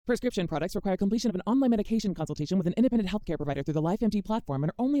Prescription products require completion of an online medication consultation with an independent healthcare provider through the LifeMD platform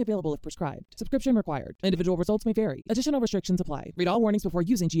and are only available if prescribed. Subscription required. Individual results may vary. Additional restrictions apply. Read all warnings before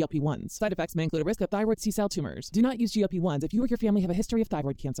using GLP-1s. Side effects may include a risk of thyroid C-cell tumors. Do not use GLP-1s if you or your family have a history of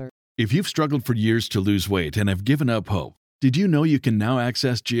thyroid cancer. If you've struggled for years to lose weight and have given up hope, did you know you can now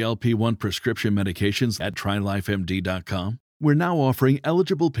access GLP-1 prescription medications at TryLifeMD.com? We're now offering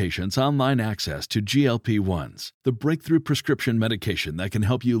eligible patients online access to GLP-1s, the breakthrough prescription medication that can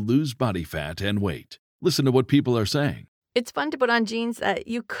help you lose body fat and weight. Listen to what people are saying. It's fun to put on jeans that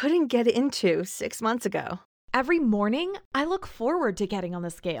you couldn't get into 6 months ago. Every morning, I look forward to getting on the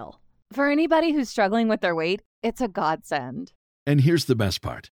scale. For anybody who's struggling with their weight, it's a godsend. And here's the best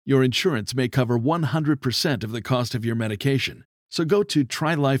part. Your insurance may cover 100% of the cost of your medication. So go to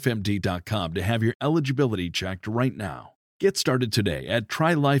TryLifeMD.com to have your eligibility checked right now. Get started today at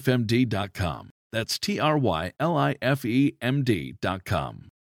TryLifeMD.com. That's TryLifeMD.com.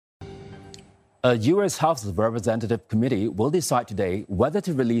 A U.S. House of Representatives committee will decide today whether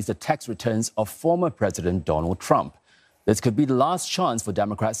to release the tax returns of former President Donald Trump. This could be the last chance for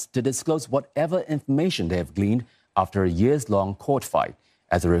Democrats to disclose whatever information they have gleaned after a years-long court fight,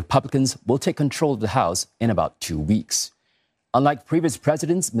 as the Republicans will take control of the House in about 2 weeks. Unlike previous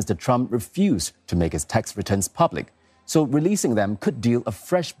presidents, Mr. Trump refused to make his tax returns public, so releasing them could deal a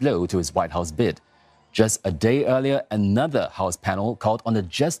fresh blow to his White House bid. Just a day earlier, another House panel called on the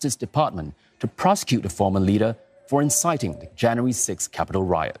Justice Department to prosecute the former leader for inciting the January 6 Capitol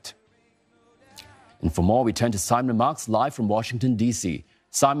riot. And for more, we turn to Simon Marks live from Washington, D.C.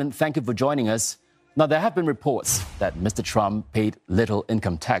 Simon, thank you for joining us. Now, there have been reports that Mr. Trump paid little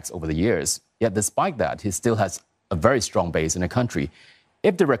income tax over the years. Yet despite that, he still has a very strong base in the country.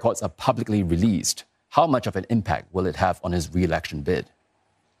 If the records are publicly released, how much of an impact will it have on his re-election bid?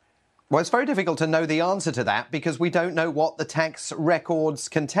 Well, it's very difficult to know the answer to that because we don't know what the tax records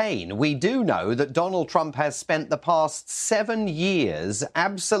contain. We do know that Donald Trump has spent the past 7 years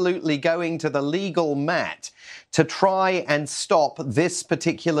absolutely going to the legal mat to try and stop this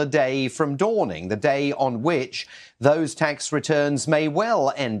particular day from dawning, the day on which those tax returns may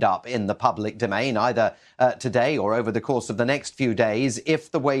well end up in the public domain, either today or over the course of the next few days, if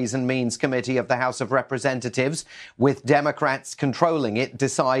the Ways and Means Committee of the House of Representatives, with Democrats controlling it,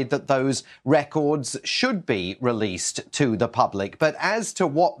 decide that those records should be released to the public. But as to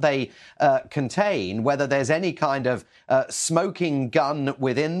what they contain, whether there's any kind of smoking gun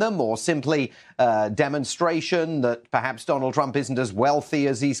within them or simply demonstration that perhaps Donald Trump isn't as wealthy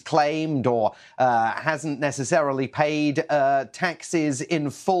as he's claimed or hasn't necessarily paid taxes in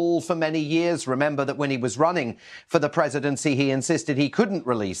full for many years. Remember that when he was running for the presidency, he insisted he couldn't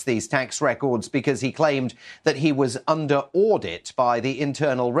release these tax records because he claimed that he was under audit by the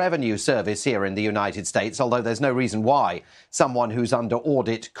Internal Revenue Service here in the United States, although there's no reason why someone who's under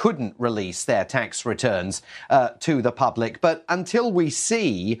audit couldn't release their tax returns to the public. But until we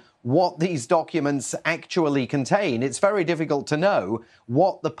see what these documents actually contain, it's very difficult to know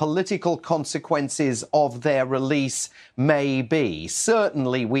what the political consequences of their release may be.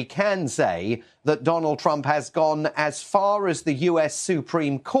 Certainly, we can say that Donald Trump has gone as far as the U.S.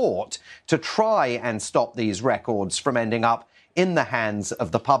 Supreme Court to try and stop these records from ending up in the hands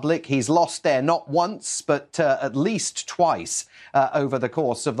of the public. He's lost there not once, but at least twice over the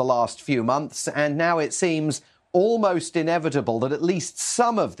course of the last few months. And now it seems almost inevitable that at least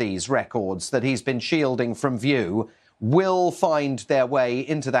some of these records that he's been shielding from view will find their way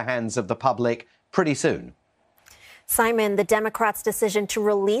into the hands of the public pretty soon. Simon, the Democrats' decision to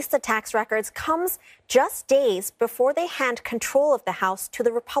release the tax records comes just days before they hand control of the House to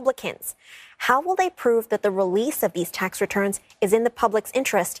the Republicans. How will they prove that the release of these tax returns is in the public's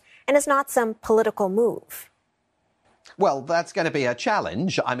interest and is not some political move? Well, that's going to be a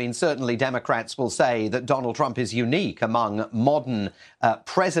challenge. I mean, certainly Democrats will say that Donald Trump is unique among modern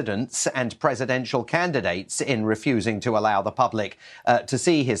presidents and presidential candidates in refusing to allow the public to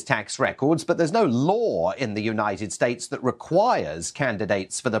see his tax records. But there's no law in the United States that requires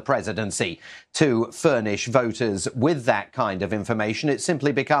candidates for the presidency to furnish voters with that kind of information. It's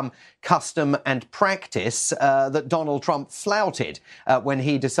simply become custom and practice that Donald Trump flouted when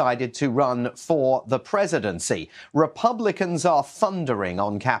he decided to run for the presidency. Republicans are thundering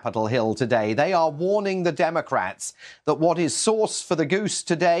on Capitol Hill today. They are warning the Democrats that what is sauce for the goose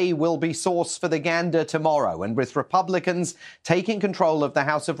today will be sauce for the gander tomorrow. And with Republicans taking control of the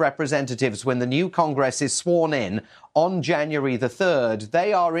House of Representatives when the new Congress is sworn in on January the 3rd,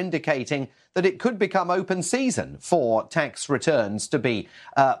 they are indicating that it could become open season for tax returns to be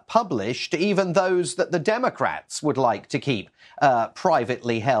published, even those that the Democrats would like to keep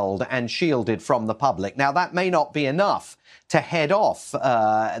privately held and shielded from the public. Now, that may not be enough. enough to head off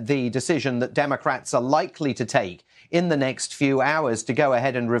the decision that Democrats are likely to take in the next few hours to go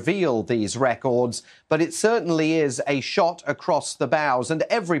ahead and reveal these records, but it certainly is a shot across the bows, and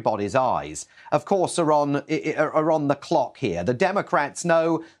everybody's eyes, of course, are on the clock here. The Democrats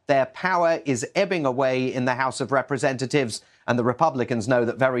know their power is ebbing away in the House of Representatives, and the Republicans know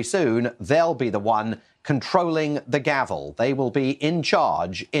that very soon they'll be the one controlling the gavel. They will be in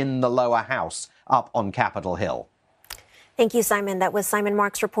charge in the lower house up on Capitol Hill. Thank you, Simon. That was Simon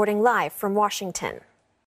Marks reporting live from Washington.